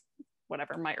was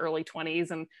whatever, my early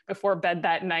 20s, and before bed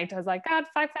that night, I was like, God,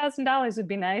 $5,000 would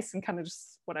be nice, and kind of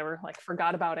just whatever, like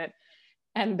forgot about it.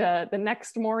 And the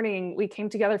next morning, we came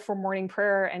together for morning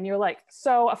prayer, and you're like,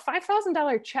 so a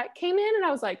 $5,000 check came in, and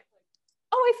I was like,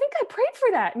 oh, I think I prayed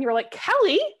for that. And you're like,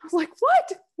 Kelly? I was like,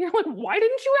 what? You're like, why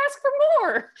didn't you ask for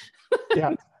more?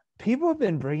 Yeah. People have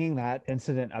been bringing that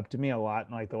incident up to me a lot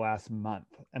in like the last month.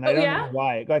 And I Oh, don't know yeah?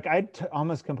 why. Like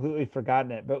almost completely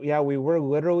forgotten it. But yeah, we were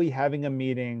literally having a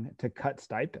meeting to cut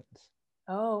stipends,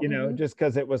 Oh, mm-hmm. just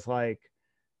because it was like,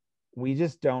 we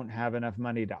just don't have enough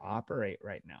money to operate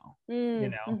right now,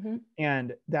 Mm-hmm.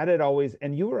 and that had always,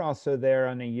 and you were also there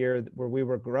on a year where we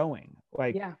were growing.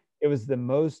 Like Yeah. it was the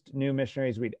most new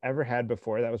missionaries we'd ever had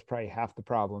before. That was probably half the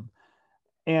problem.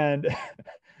 And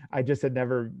I just had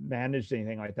never managed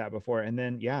anything like that before. And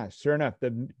then, yeah, sure enough,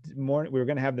 the morning we were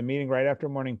going to have the meeting right after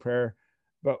morning prayer,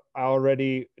 but I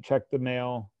already checked the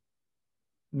mail.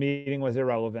 Meeting was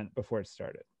irrelevant before it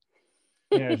started.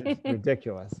 It's just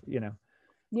ridiculous.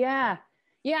 Yeah.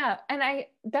 Yeah. And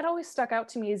that always stuck out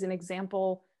to me as an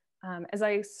example. As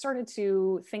I started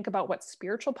to think about what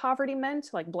spiritual poverty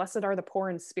meant, like blessed are the poor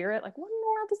in spirit, like what in the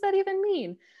world does that even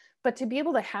mean? But to be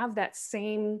able to have that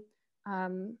same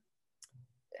um,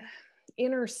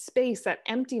 inner space, that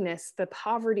emptiness, the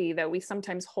poverty that we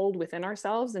sometimes hold within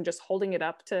ourselves, and just holding it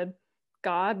up to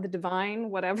God, the divine,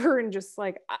 whatever, and just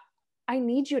like, I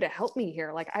need you to help me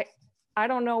here. Like, I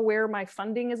don't know where my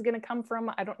funding is going to come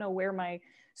from. I don't know where my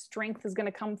strength is going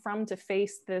to come from to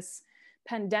face this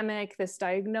pandemic, this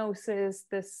diagnosis,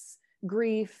 this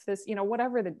grief, this,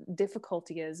 whatever the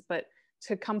difficulty is, but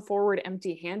to come forward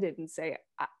empty handed and say,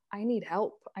 I need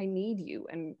help. I need you.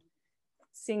 And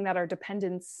seeing that our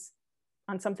dependence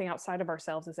on something outside of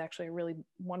ourselves is actually a really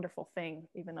wonderful thing,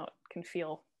 even though it can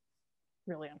feel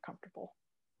really uncomfortable.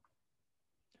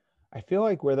 I feel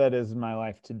like where that is in my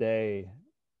life today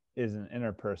is an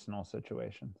interpersonal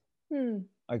situation.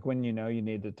 Like when you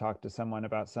need to talk to someone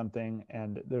about something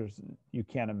and you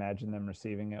can't imagine them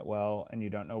receiving it well, and you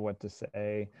don't know what to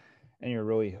say, and you're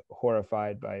really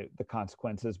horrified by the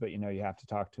consequences, but you have to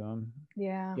talk to them.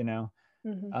 Yeah.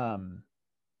 Mm-hmm.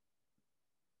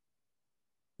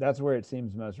 That's where it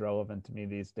seems most relevant to me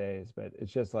these days. But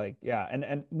it's just like, yeah,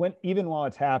 and when even while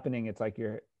it's happening, it's like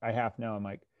I half know, I'm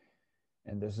like,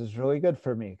 and this is really good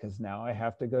for me because now I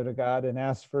have to go to God and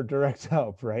ask for direct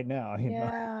help right now.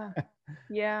 Yeah.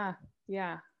 Yeah.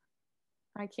 Yeah.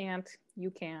 I can't.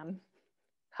 You can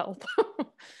help.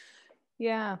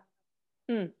 Yeah.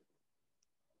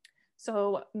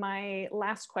 So my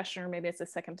last question, or maybe it's the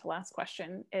second to last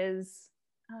question, is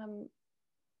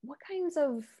what kinds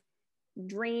of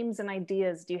dreams and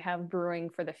ideas do you have brewing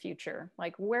for the future?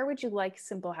 Like, where would you like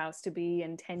Simple House to be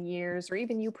in 10 years, or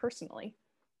even you personally?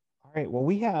 All right. Well,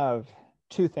 we have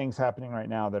two things happening right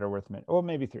now that are worth mentioning. Well,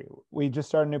 maybe three. We just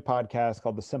started a new podcast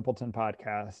called the Simpleton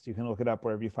Podcast. You can look it up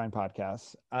wherever you find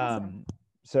podcasts. Awesome.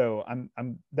 So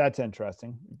that's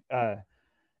interesting.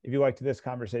 If you liked this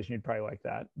conversation, you'd probably like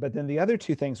that. But then the other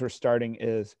two things we're starting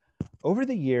is, over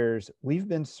the years, we've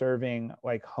been serving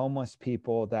like homeless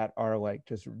people that are like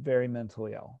just very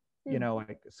mentally ill,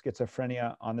 like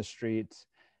schizophrenia on the streets.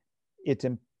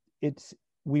 It's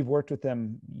we've worked with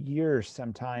them years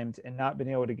sometimes and not been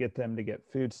able to get them to get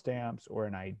food stamps or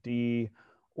an ID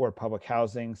or public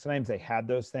housing. Sometimes they had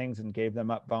those things and gave them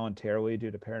up voluntarily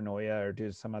due to paranoia or due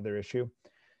to some other issue.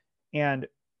 And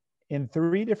in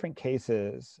 3 different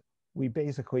cases, we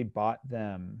basically bought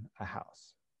them a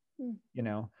house,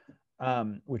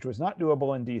 which was not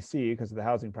doable in DC because of the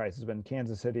housing prices, but in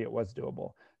Kansas City, it was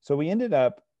doable. So we ended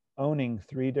up owning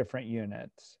 3 different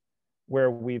units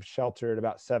where we've sheltered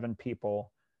about 7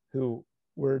 people who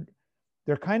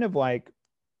they're kind of like,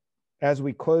 as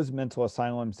we closed mental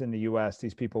asylums in the US,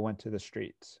 these people went to the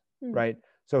streets, right?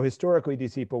 So historically,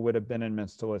 these people would have been in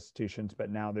mental institutions, but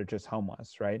now they're just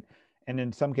homeless, right? And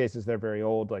in some cases, they're very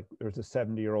old. Like there was a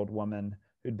 70-year-old woman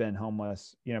who'd been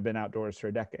homeless, been outdoors for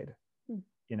a decade,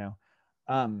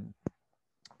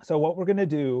 So what we're going to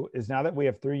do is, now that we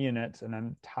have 3 units and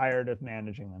I'm tired of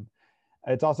managing them,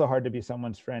 it's also hard to be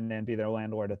someone's friend and be their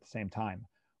landlord at the same time.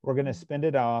 We're going to spin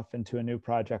it off into a new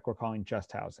project we're calling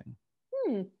Just Housing.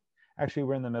 Actually,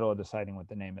 we're in the middle of deciding what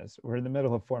the name is. We're in the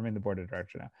middle of forming the board of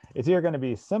directors now. It's either going to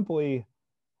be simply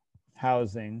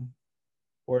housing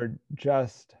or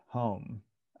just home,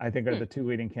 I think, are the 2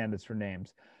 leading candidates for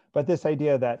names. But this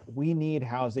idea that we need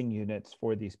housing units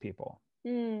for these people,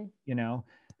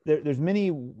 there's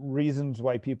many reasons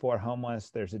why people are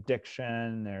homeless. There's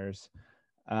addiction. There's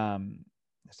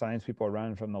sometimes people are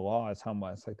running from the law as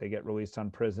homeless, like they get released on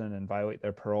prison and violate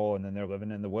their parole, and then they're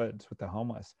living in the woods with the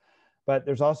homeless. But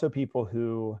there's also people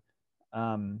who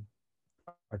are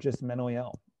just mentally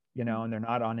ill, and they're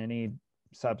not on any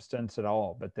substance at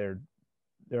all, but they're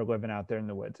living out there in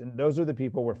the woods. And those are the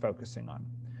people we're focusing on.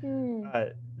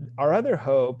 Our other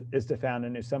hope is to found a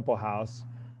new Simple House.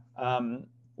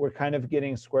 We're kind of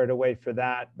getting squared away for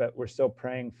that, but we're still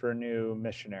praying for new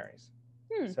missionaries.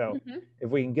 So if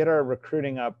we can get our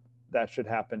recruiting up, that should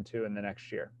happen too in the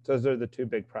next year. So those are the 2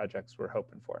 big projects we're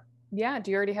hoping for. Yeah.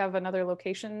 Do you already have another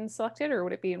location selected, or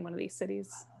would it be in one of these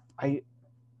cities? I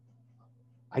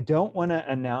don't want to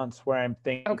announce where I'm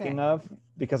thinking of,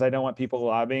 because I don't want people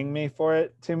lobbying me for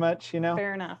it too much,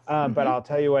 Fair enough. But I'll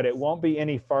tell you what, it won't be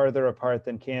any farther apart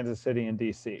than Kansas City and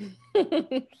DC.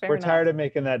 We're tired of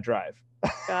making that drive.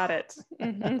 Got it.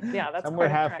 Yeah, that's somewhere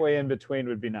halfway in between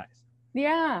would be nice.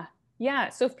 Yeah.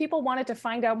 So if people wanted to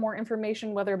find out more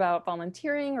information, whether about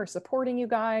volunteering or supporting you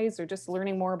guys or just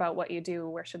learning more about what you do,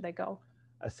 where should they go?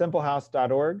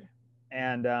 Simplehouse.org.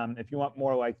 And if you want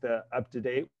more like the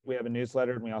up-to-date, we have a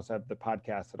newsletter, and we also have the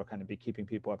podcast that'll kind of be keeping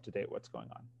people up to date what's going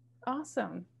on.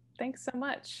 Awesome. Thanks so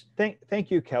much.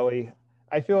 Thank you, Kelly.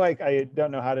 I feel like I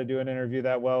don't know how to do an interview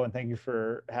that well, and thank you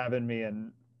for having me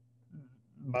and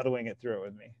muddling it through it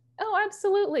with me. Oh,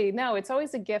 absolutely. No, it's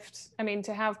always a gift. I mean,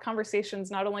 to have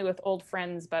conversations not only with old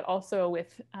friends, but also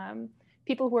with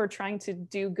people who are trying to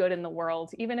do good in the world,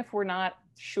 even if we're not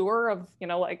sure of,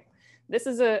 like, this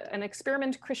is an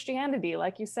experiment Christianity,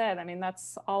 like you said. I mean,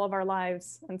 that's all of our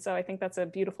lives. And so I think that's a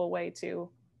beautiful way to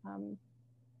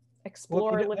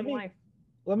explore living life.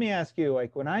 Let me ask you,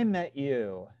 like, when I met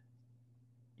you,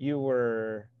 you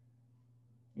were,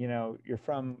 you're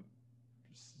from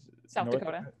South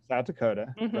Dakota,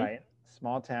 right?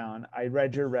 Small town. I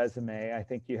read your resume. I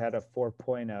think you had a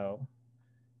 4.0,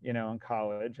 in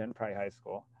college and probably high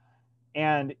school.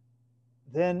 And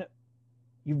then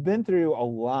you've been through a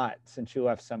lot since you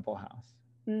left Simple House,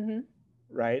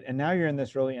 right? And now you're in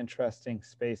this really interesting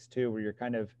space too, where you're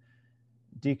kind of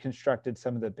deconstructed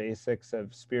some of the basics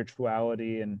of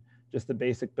spirituality and just the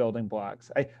basic building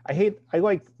blocks. I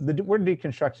like the word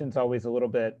deconstruction is always a little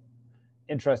bit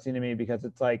interesting to me, because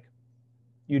it's like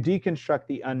you deconstruct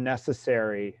the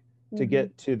unnecessary to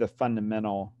get to the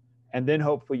fundamental, and then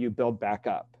hopefully you build back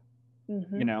up,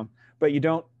 but you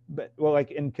don't. But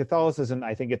like in Catholicism,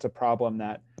 I think it's a problem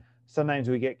that sometimes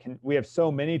we have so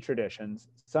many traditions,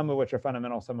 some of which are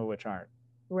fundamental, some of which aren't.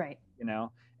 Right.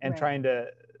 And trying to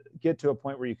get to a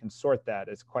point where you can sort that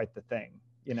is quite the thing,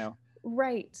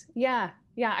 Right. Yeah.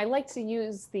 I like to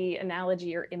use the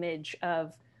analogy or image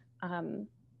of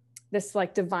this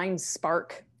like divine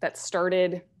spark that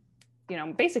started, you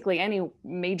know, basically any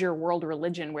major world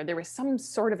religion where there was some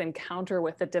sort of encounter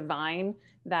with the divine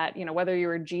that, you know, whether you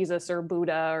were Jesus or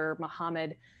Buddha or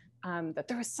Muhammad, that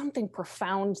there was something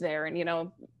profound there. And, you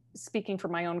know, speaking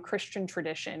from my own Christian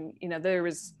tradition, you know, there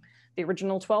was the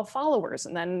original 12 followers,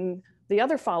 and then the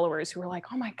other followers who were like,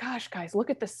 oh my gosh, guys, look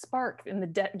at this spark in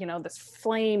the you know, this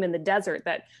flame in the desert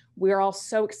that we're all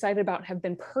so excited about and have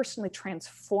been personally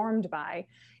transformed by.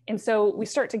 And so we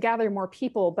start to gather more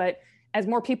people, but as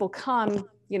more people come,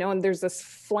 you know, and there's this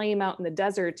flame out in the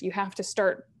desert, you have to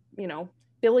start, you know,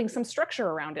 building some structure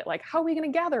around it. Like, how are we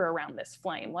going to gather around this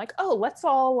flame? Like, oh, let's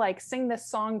all like sing this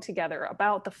song together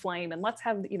about the flame, and let's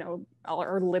have, you know, all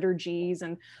our liturgies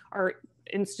and our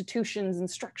institutions and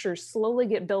structures slowly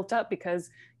get built up, because,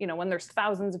 you know, when there's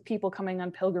thousands of people coming on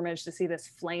pilgrimage to see this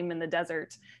flame in the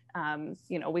desert,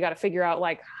 you know, we got to figure out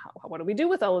like, what do we do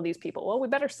with all of these people? Well, we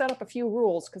better set up a few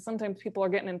rules, because sometimes people are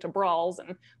getting into brawls,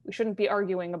 and we shouldn't be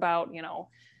arguing about, you know,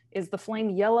 is the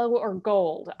flame yellow or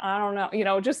gold? I don't know, you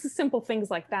know, just the simple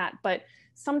things like that. But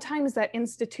sometimes that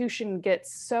institution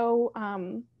gets so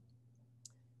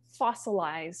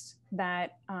fossilized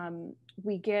that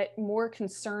we get more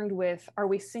concerned with, are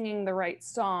we singing the right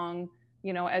song,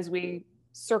 you know, as we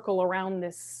circle around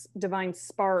this divine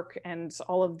spark and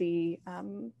all of the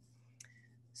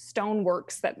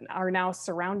stoneworks that are now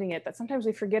surrounding it, that sometimes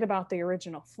we forget about the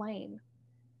original flame.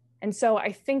 And so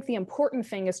I think the important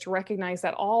thing is to recognize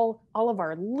that all of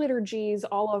our liturgies,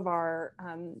 all of our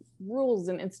rules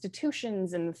and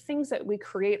institutions and things that we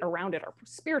create around it, our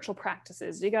spiritual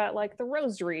practices, you got like the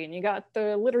rosary, and you got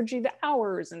the liturgy, the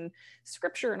hours, and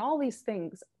scripture, and all these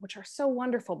things, which are so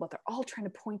wonderful, but they're all trying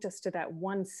to point us to that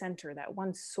one center, that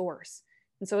one source.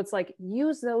 And so it's like,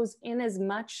 use those in as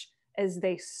much as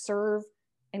they serve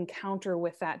encounter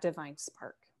with that divine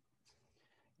spark.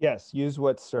 Yes, use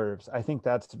what serves. I think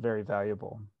that's very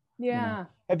valuable. Yeah.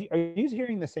 You know, are you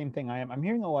hearing the same thing I am? I'm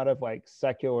hearing a lot of like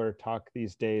secular talk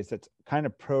these days that's kind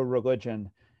of pro-religion,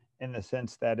 in the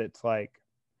sense that it's like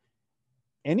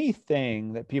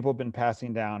anything that people have been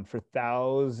passing down for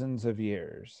thousands of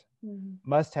years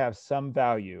must have some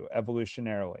value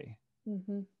evolutionarily.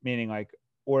 Meaning like,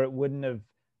 or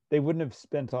they wouldn't have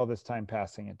spent all this time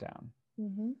passing it down.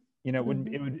 You know,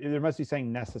 there must be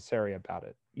something necessary about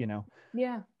it, you know?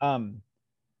 Yeah.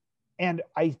 And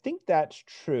I think that's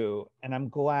true. And I'm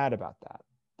glad about that.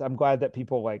 I'm glad that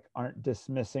people like aren't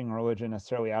dismissing religion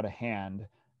necessarily out of hand.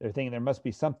 They're thinking there must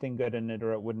be something good in it,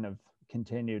 or it wouldn't have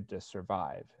continued to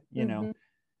survive, you know?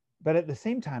 But at the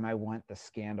same time, I want the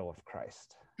scandal of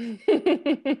Christ.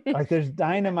 Like, there's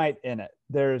dynamite in it.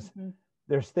 There's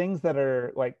things that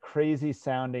are like crazy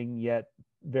sounding, yet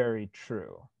very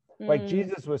true. Like,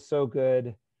 Jesus was so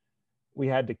good, we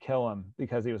had to kill him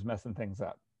because he was messing things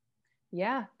up.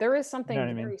 Yeah, there is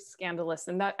something very scandalous.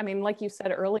 And that, I mean, like you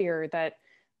said earlier, that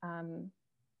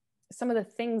some of the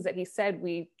things that he said,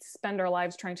 we spend our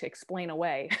lives trying to explain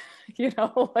away, you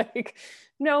know, like,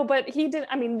 no, but he did.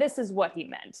 I mean, this is what he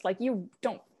meant. Like, you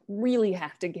don't really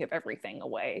have to give everything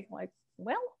away. Like,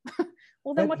 well,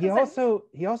 well, then but what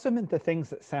he also meant the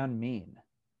things that sound mean,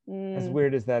 as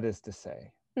weird as that is to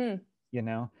say. You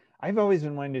know, I've always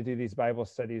been wanting to do these Bible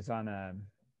studies on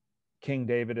King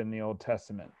David in the Old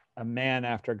Testament, a man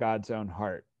after God's own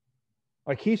heart.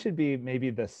 Like, he should be maybe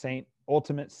the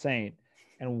ultimate saint,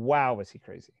 and wow, was he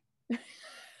crazy.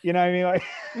 You know what I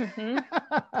mean?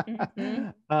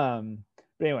 Like,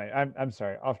 but anyway, I'm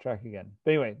sorry, off track again.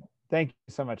 But anyway, thank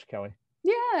you so much, Kelly.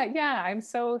 Yeah, I'm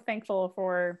so thankful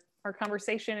for our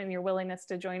conversation and your willingness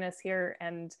to join us here.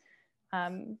 And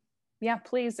yeah,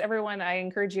 please, everyone, I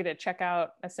encourage you to check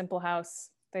out A Simple House.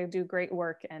 They do great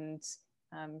work, and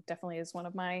definitely is one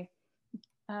of my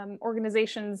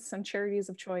organizations and charities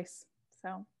of choice.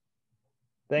 So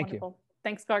thank you.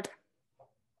 Thanks, Clark.